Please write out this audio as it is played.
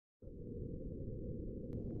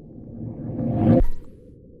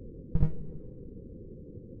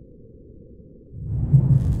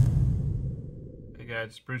guys,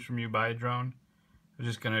 it's Bruce from UBAD drone. I'm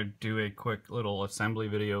just going to do a quick little assembly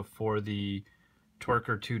video for the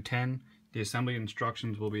Twerker 210. The assembly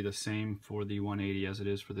instructions will be the same for the 180 as it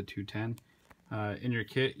is for the 210. In your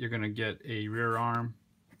kit, you're going to get a rear arm,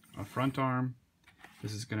 a front arm.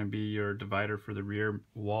 This is going to be your divider for the rear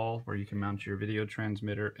wall where you can mount your video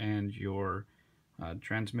transmitter and your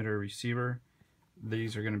transmitter receiver.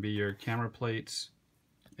 These are going to be your camera plates,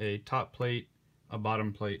 a top plate, a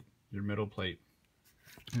bottom plate, your middle plate.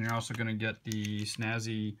 And you're also going to get the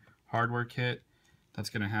snazzy hardware kit that's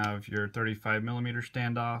going to have your 35mm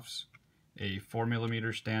standoffs, a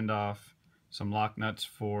 4mm standoff, some lock nuts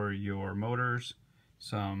for your motors,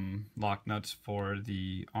 some lock nuts for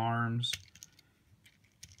the arms,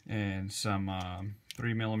 and some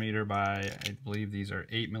 3mm by, I believe these are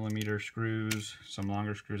 8mm screws, some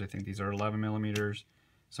longer screws, I think these are 11mm,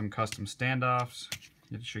 some custom standoffs.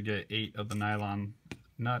 You should get 8 of the nylon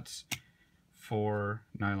nuts, 4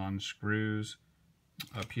 nylon screws,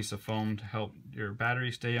 a piece of foam to help your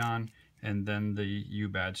battery stay on, and then the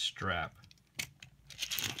UBAD strap.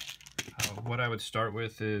 What I would start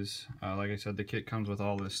with is, like I said, the kit comes with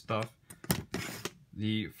all this stuff.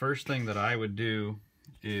 The first thing that I would do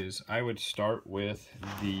is I would start with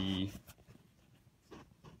the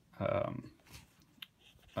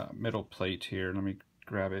middle plate here. Let me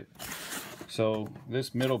grab it. So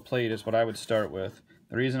this middle plate is what I would start with.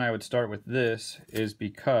 The reason I would start with this is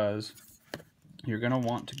because you're going to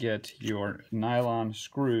want to get your nylon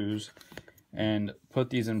screws and put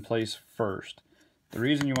these in place first. The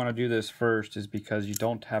reason you want to do this first is because you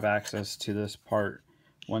don't have access to this part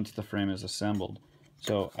once the frame is assembled.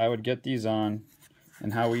 So I would get these on,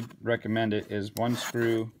 and how we recommend it is 1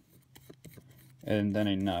 screw and then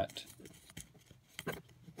a nut.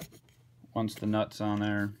 Once the nut's on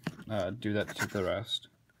there, do that to the rest.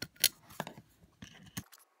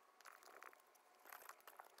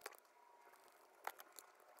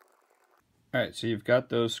 Alright, so you've got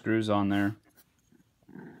those screws on there.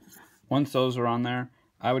 Once those are on there,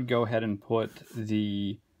 I would go ahead and put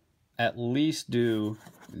at least do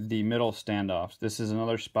the middle standoffs. This is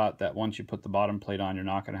another spot that once you put the bottom plate on, you're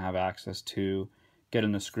not going to have access to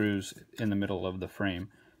getting the screws in the middle of the frame.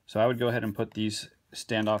 So I would go ahead and put these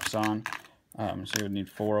standoffs on. So you would need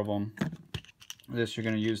 4 of them. This, you're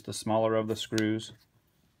going to use the smaller of the screws.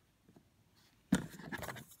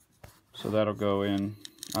 So that'll go in,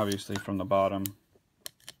 obviously, from the bottom.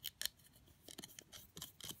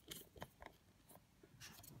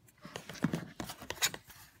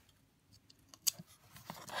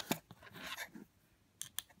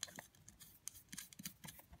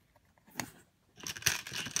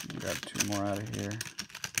 Grab 2 more out of here.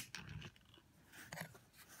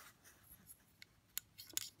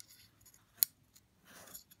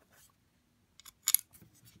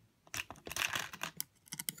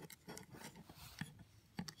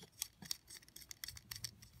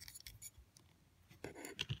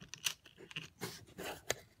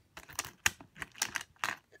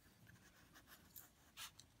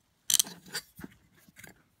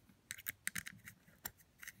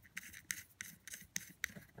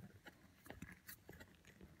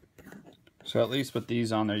 So at least with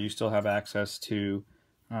these on there, you still have access to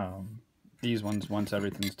these ones once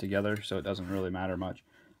everything's together, so it doesn't really matter much.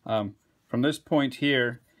 From this point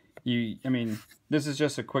here, this is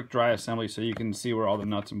just a quick dry assembly so you can see where all the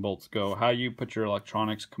nuts and bolts go. How you put your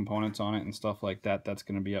electronics components on it and stuff like that, that's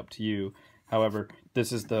going to be up to you. However,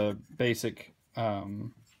 this is the basic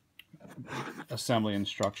assembly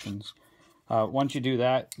instructions. Once you do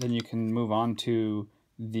that, then you can move on to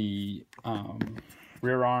the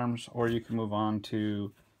rear arms, or you can move on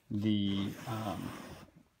to the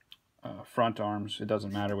front arms. It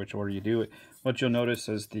doesn't matter which order you do it. What you'll notice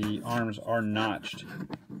is the arms are notched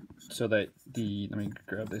so that let me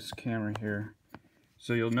grab this camera here.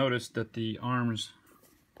 So you'll notice that the arms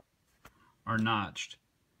are notched.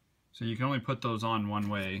 So you can only put those on one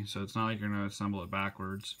way, so it's not like you're going to assemble it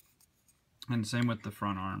backwards. And same with the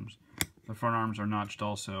front arms. The front arms are notched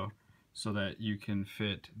also so that you can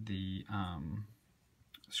fit the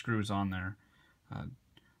screws on there.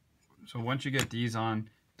 So once you get these on,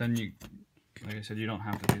 then you, like I said, you don't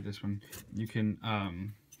have to do this one. You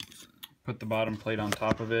can put the bottom plate on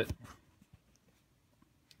top of it,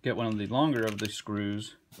 get one of the longer of the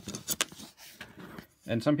screws,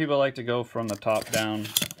 and some people like to go from the top down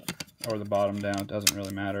or the bottom down, it doesn't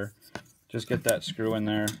really matter. Just get that screw in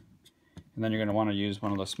there, and then you're going to want to use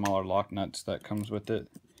one of the smaller lock nuts that comes with it.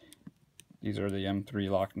 These are the M3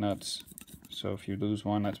 lock nuts. So if you lose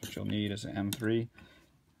one, that's what you'll need, is an M3.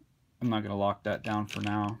 I'm not going to lock that down for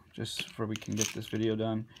now, just so we can get this video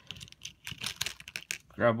done.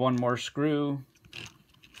 Grab one more screw,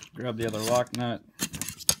 grab the other lock nut,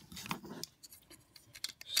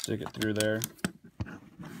 stick it through there.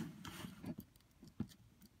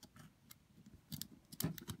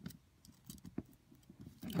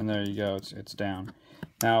 And there you go, it's down.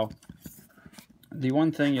 Now, the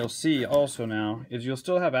one thing you'll see also now is you'll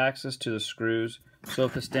still have access to the screws. So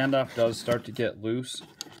if the standoff does start to get loose,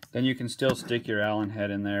 then you can still stick your Allen head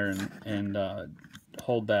in there and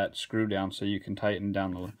hold that screw down so you can tighten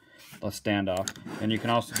down the standoff. And you can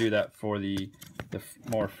also do that for the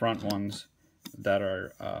more front ones that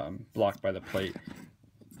are blocked by the plate.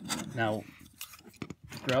 Now,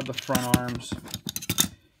 grab the front arms.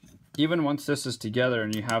 Even once this is together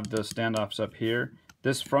and you have the standoffs up here,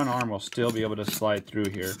 this front arm will still be able to slide through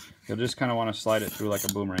here. You'll just kind of want to slide it through like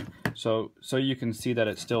a boomerang. So you can see that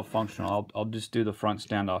it's still functional. I'll just do the front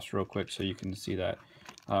standoffs real quick so you can see that.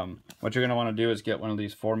 What you're going to want to do is get one of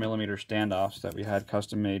these 4mm standoffs that we had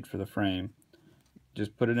custom made for the frame.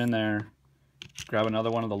 Just put it in there. Grab another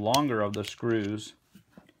one of the longer of the screws.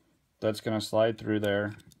 That's going to slide through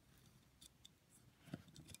there.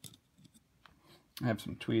 I have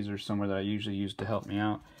some tweezers somewhere that I usually use to help me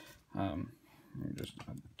out. Let me just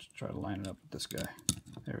try to line it up with this guy.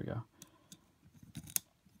 There we go.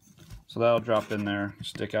 So that'll drop in there,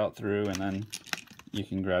 stick out through, and then you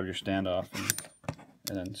can grab your standoff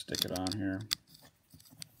and then stick it on here.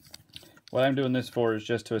 What I'm doing this for is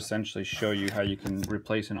just to essentially show you how you can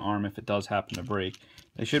replace an arm if it does happen to break.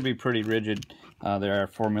 They should be pretty rigid. They are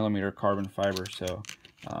 4mm carbon fiber, so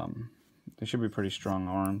they should be pretty strong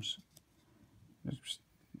arms. Just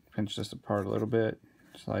pinch this apart a little bit,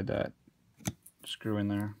 slide that screw in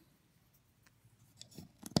there,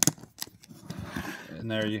 and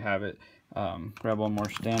there you have it. Grab one more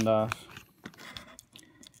standoff,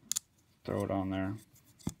 throw it on there.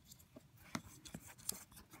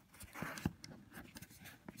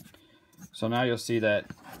 So now you'll see that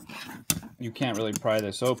you can't really pry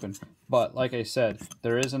this open, but like I said,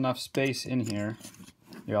 there is enough space in here.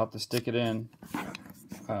 You'll have to stick it in.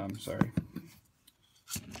 Sorry.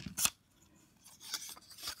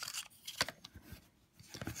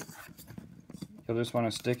 You'll just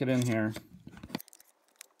want to stick it in here.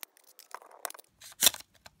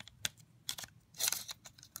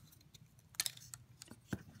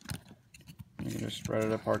 You can just spread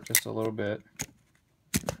it apart just a little bit.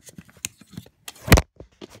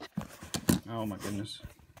 Oh my goodness.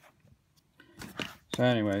 So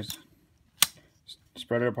anyways,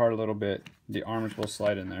 spread it apart a little bit. The arms will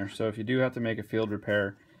slide in there. So if you do have to make a field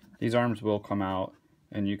repair, these arms will come out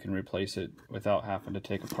and you can replace it without having to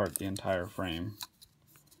take apart the entire frame.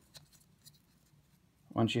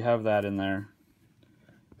 Once you have that in there,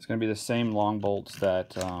 it's going to be the same long bolts that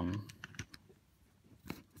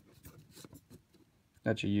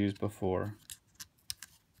that you used before.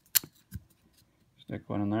 Stick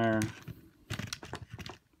one in there.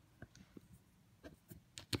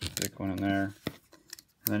 Stick one in there.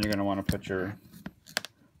 And then you're going to want to put your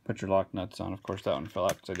lock nuts on. Of course, that one fell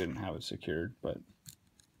out because I didn't have it secured, but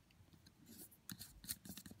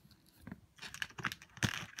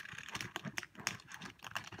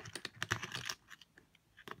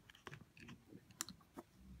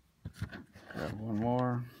grab one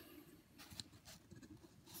more.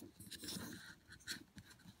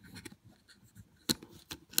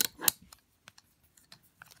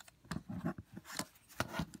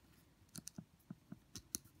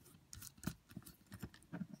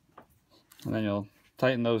 And then you'll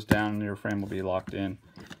tighten those down and your frame will be locked in.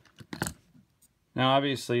 Now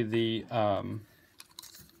obviously we'll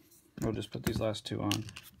just put these last two on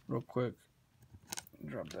real quick.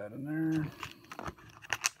 Drop that in there.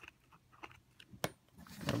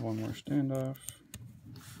 Grab one more standoff.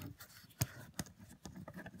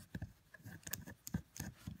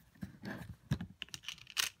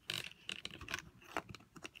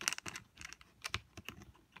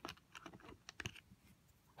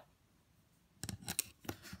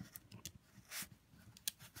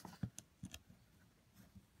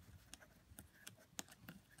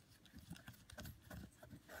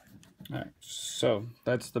 Alright, so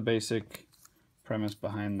that's the basic premise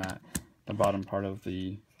behind that, the bottom part of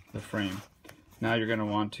the frame. Now you're going to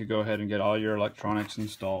want to go ahead and get all your electronics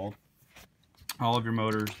installed. All of your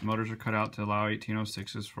motors. The motors are cut out to allow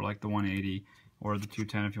 1806s for like the 180 or the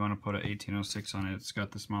 210 if you want to put an 1806 on it. It's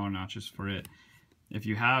got the smaller notches for it. If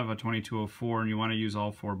you have a 2204 and you want to use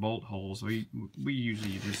all 4 bolt holes, we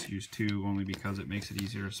usually just use 2 only because it makes it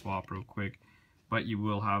easier to swap real quick. But you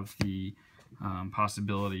will have the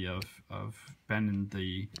possibility of bending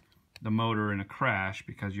the the motor in a crash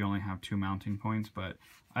because you only have 2 mounting points, but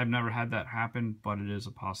I've never had that happen, but it is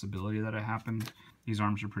a possibility that it happened. These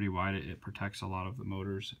arms are pretty wide. It protects a lot of the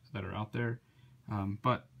motors that are out there.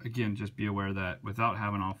 But again, just be aware that without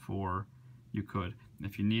having all 4, you could.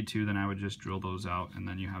 If you need to, then I would just drill those out, and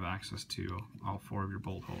then you have access to all 4 of your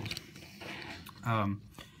bolt holes.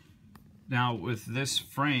 Now with this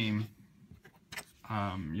frame,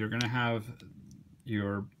 you're going to have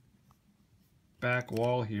your back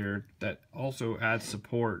wall here that also adds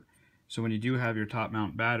support. So when you do have your top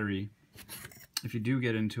mount battery, if you do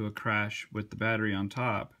get into a crash with the battery on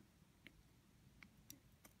top,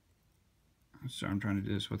 so I'm trying to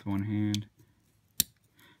do this with one hand.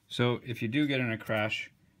 So if you do get in a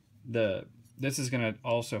crash, this is going to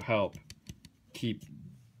also help keep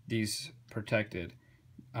these protected.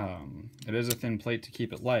 It is a thin plate to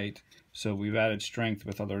keep it light, so we've added strength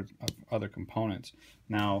with other components.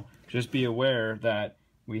 Now, just be aware that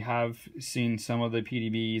we have seen some of the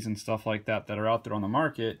PDBs and stuff like that that are out there on the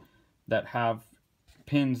market that have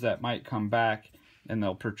pins that might come back and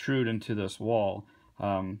they'll protrude into this wall.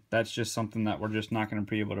 That's just something that we're just not going to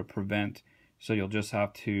be able to prevent. So you'll just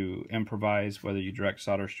have to improvise whether you direct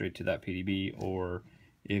solder straight to that PDB or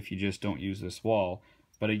if you just don't use this wall.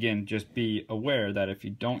 But again, just be aware that if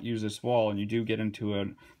you don't use this wall and you do get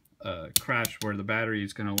into a crash where the battery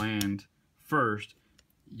is going to land first,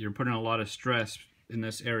 you're putting a lot of stress in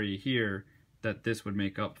this area here that this would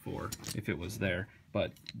make up for if it was there.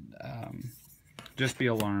 But just be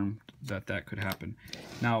alarmed that that could happen.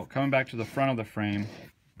 Now, coming back to the front of the frame,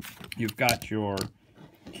 you've got your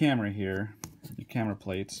camera here, your camera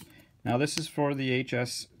plates. Now this is for the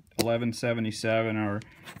HS 1177 or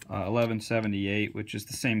 1178, which is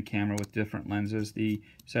the same camera with different lenses. The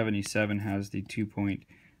 77 has the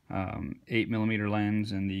 2.8 millimeter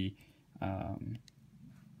lens, and the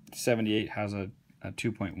 78 has a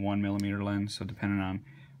 2.1 millimeter lens. So depending on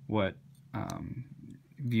what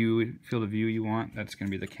field of view you want, that's going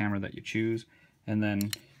to be the camera that you choose. And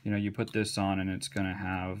then you put this on, and it's going to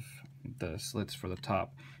have the slits for the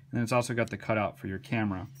top, and then it's also got the cutout for your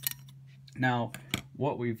camera. Now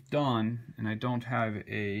what we've done, and I don't have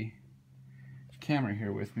a camera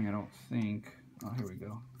here with me, I don't think. Oh, here we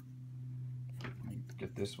go. Let me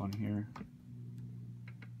get this one here.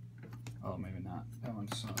 Oh, maybe not. That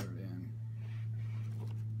one's soldered in.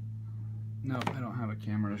 No, I don't have a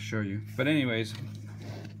camera to show you. But anyways,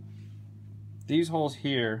 these holes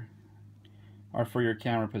here are for your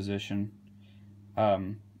camera position.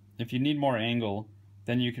 If you need more angle,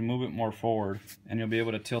 then you can move it more forward and you'll be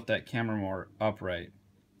able to tilt that camera more upright.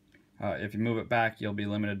 If you move it back, you'll be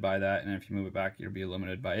limited by that, and if you move it back, you'll be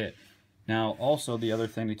limited by it. Now also, the other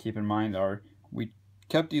thing to keep in mind are we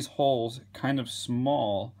kept these holes kind of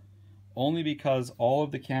small only because all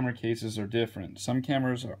of the camera cases are different. Some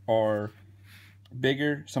cameras are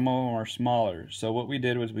bigger, some of them are smaller. So what we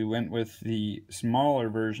did was we went with the smaller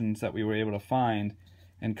versions that we were able to find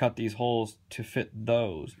and cut these holes to fit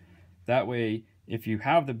those. That way, if you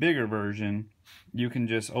have the bigger version, you can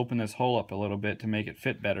just open this hole up a little bit to make it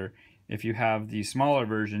fit better. If you have the smaller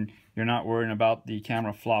version, you're not worrying about the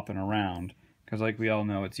camera flopping around, because like we all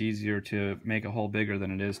know, it's easier to make a hole bigger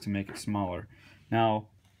than it is to make it smaller. Now,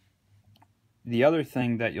 the other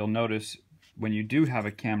thing that you'll notice when you do have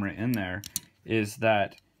a camera in there is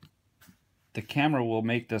that the camera will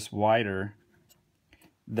make this wider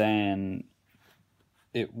than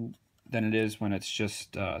it is when it's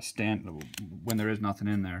just when there is nothing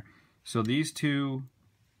in there. So these two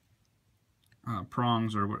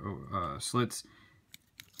prongs or slits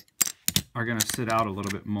are going to sit out a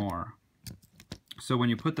little bit more. So when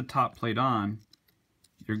you put the top plate on,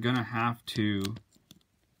 you're going to have to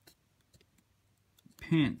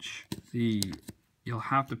pinch you'll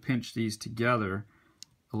have to pinch these together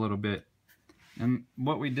a little bit. And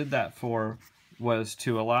what we did that for was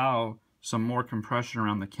to allow some more compression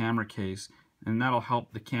around the camera case, and that'll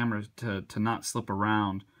help the camera to not slip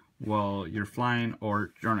around while you're flying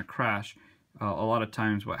or during a crash. A lot of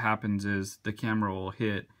times what happens is the camera will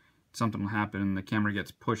hit, something will happen and the camera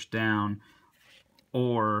gets pushed down,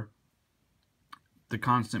 or the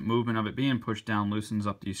constant movement of it being pushed down loosens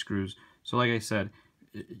up these screws. So like I said,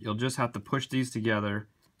 you'll just have to push these together,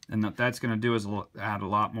 and that's going to do is add a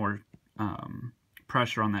lot more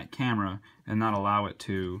pressure on that camera and not allow it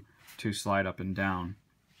to slide up and down.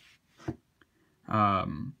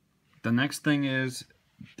 The next thing is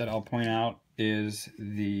that I'll point out is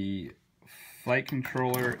the flight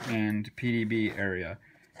controller and PDB area.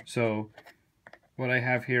 So what I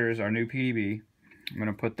have here is our new PDB. I'm going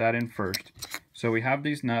to put that in first. So we have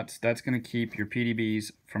these nuts. That's going to keep your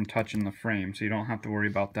PDBs from touching the frame, so you don't have to worry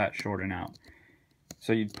about that shorting out.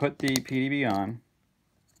 So you'd put the PDB on,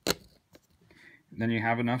 then you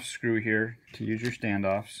have enough screw here to use your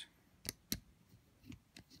standoffs.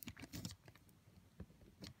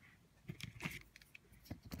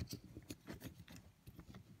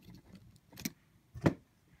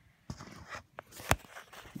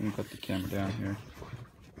 Let me put the camera down here.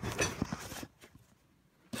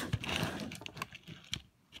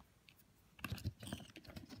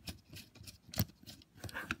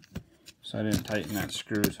 So I didn't tighten that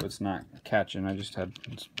screw so it's not catching. I just had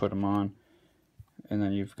to put them on. And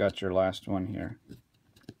then you've got your last one here.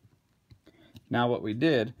 Now what we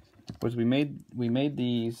did was we made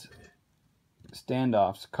these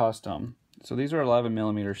standoffs custom. So these are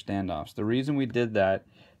 11mm standoffs. The reason we did that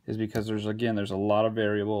is because there's a lot of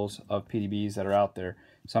variables of PDBs that are out there.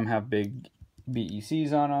 Some have big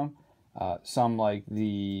BECs on them. Some, like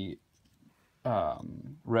the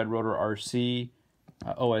Red Rotor RC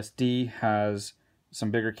OSD, has some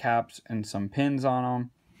bigger caps and some pins on them.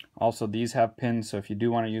 Also, these have pins, so if you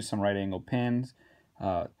do want to use some right angle pins,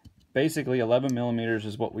 basically 11mm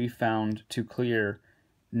is what we found to clear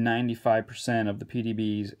 95% of the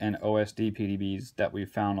PDBs and OSD PDBs that we've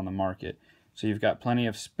found on the market. So you've got plenty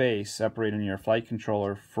of space separating your flight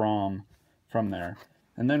controller from there.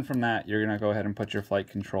 And then from that, you're going to go ahead and put your flight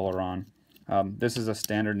controller on. This is a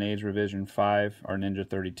standard Nage Revision 5 or Ninja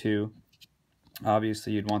 32.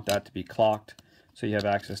 Obviously, you'd want that to be clocked so you have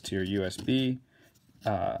access to your USB.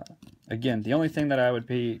 Again, the only thing that I would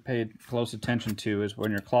pay close attention to is when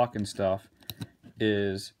you're clocking stuff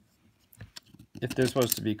is if this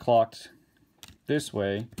was to be clocked this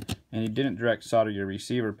way and you didn't direct solder your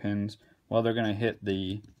receiver pins, well, they're going to hit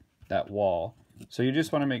that wall. So you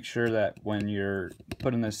just want to make sure that when you're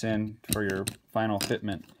putting this in for your final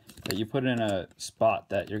fitment, that you put it in a spot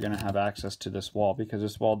that you're going to have access to this wall, because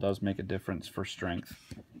this wall does make a difference for strength.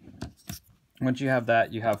 Once you have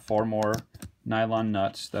that, you have 4 more nylon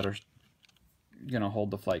nuts that are going to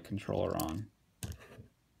hold the flight controller on.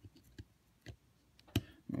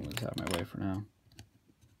 Move this out of my way for now.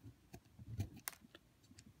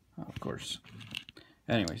 Oh, of course.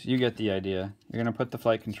 Anyways, you get the idea. You're going to put the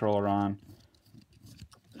flight controller on,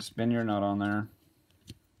 spin your nut on there,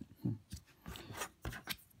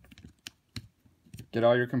 get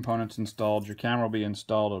all your components installed. Your camera will be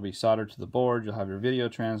installed. It'll be soldered to the board. You'll have your video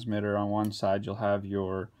transmitter on one side. You'll have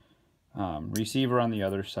your receiver on the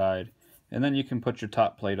other side. And then you can put your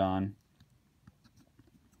top plate on.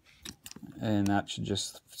 And that should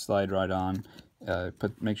just slide right on.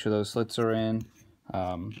 Make sure those slits are in.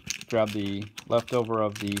 Grab the leftover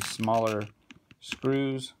of the smaller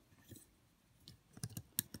screws.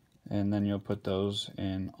 And then you'll put those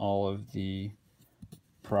in all of the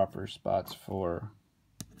proper spots for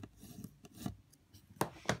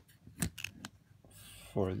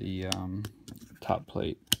the top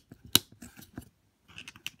plate.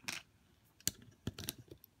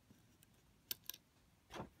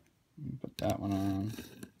 Put that one on.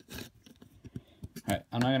 Alright,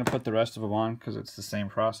 I'm not going to put the rest of them on because it's the same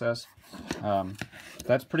process.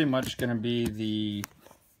 That's pretty much going to be the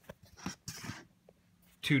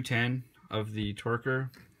 210 of the Twerker.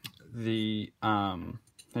 Then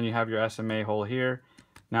you have your SMA hole here.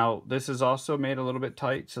 Now this is also made a little bit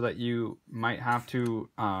tight so that you might have to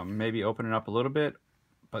maybe open it up a little bit,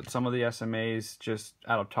 but some of the SMAs, just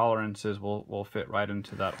out of tolerances, will fit right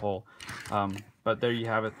into that hole. But there you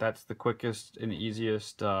have it. That's the quickest and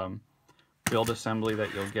easiest build assembly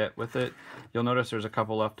that you'll get with it. You'll notice there's a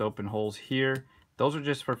couple left open holes here. Those are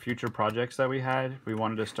just for future projects that we had. We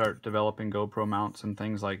wanted to start developing GoPro mounts and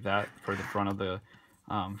things like that for the front of the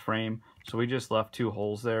frame. So we just left 2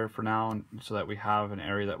 holes there for now, and so that we have an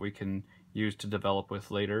area that we can use to develop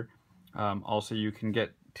with later. Also, you can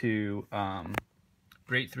get to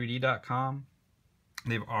great3d.com.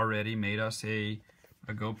 They've already made us a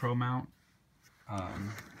GoPro mount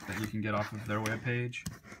that you can get off of their webpage.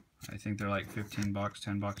 I think they're like 15 bucks,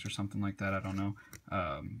 10 bucks or something like that. I don't know.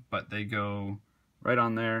 But they go right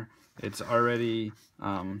on there. It's already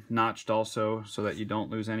notched also, so that you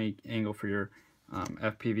don't lose any angle for your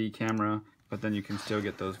FPV camera, but then you can still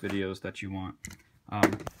get those videos that you want.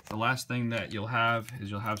 The last thing that you'll have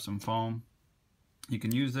is you'll have some foam. You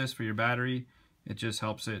can use this for your battery. It just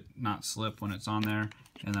helps it not slip when it's on there,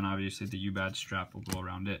 and then obviously the UBAD strap will go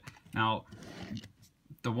around it. Now,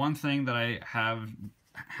 the one thing that I have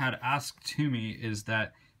had asked to me is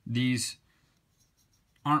that these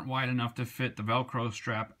aren't wide enough to fit the Velcro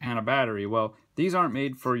strap and a battery. Well, these aren't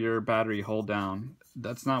made for your battery hold down.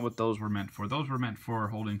 That's not what those were meant for. Those were meant for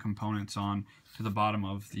holding components on to the bottom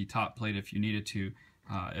of the top plate if you needed to.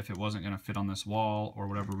 If it wasn't going to fit on this wall, or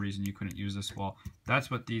whatever reason you couldn't use this wall.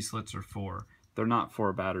 That's what these slits are for. they're not for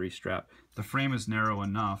a battery strap. The frame is narrow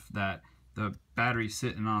enough that the battery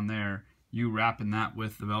sitting on there, you wrapping that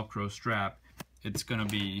with the Velcro strap, it's gonna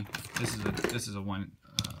be, this is a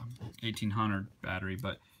 1800 battery,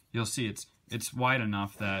 but you'll see it's wide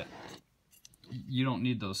enough that you don't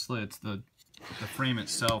need those slits. The frame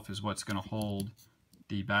itself is what's gonna hold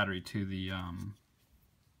the battery to the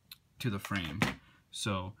frame.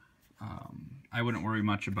 So I wouldn't worry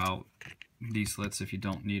much about these slits if you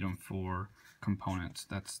don't need them for components.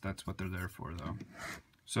 That's what they're there for, though.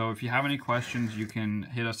 So if you have any questions, you can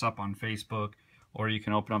hit us up on Facebook, or you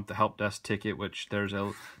can open up the help desk ticket, which there's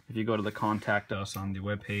a, if you go to the contact us on the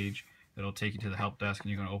web page, it'll take you to the help desk, and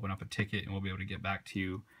you're going to open up a ticket, and we'll be able to get back to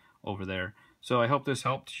you over there. So I hope this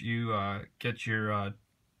helped you get your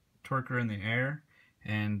Twerker in the air,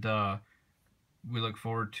 and we look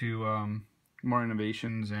forward to more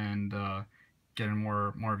innovations and getting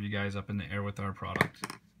more of you guys up in the air with our product.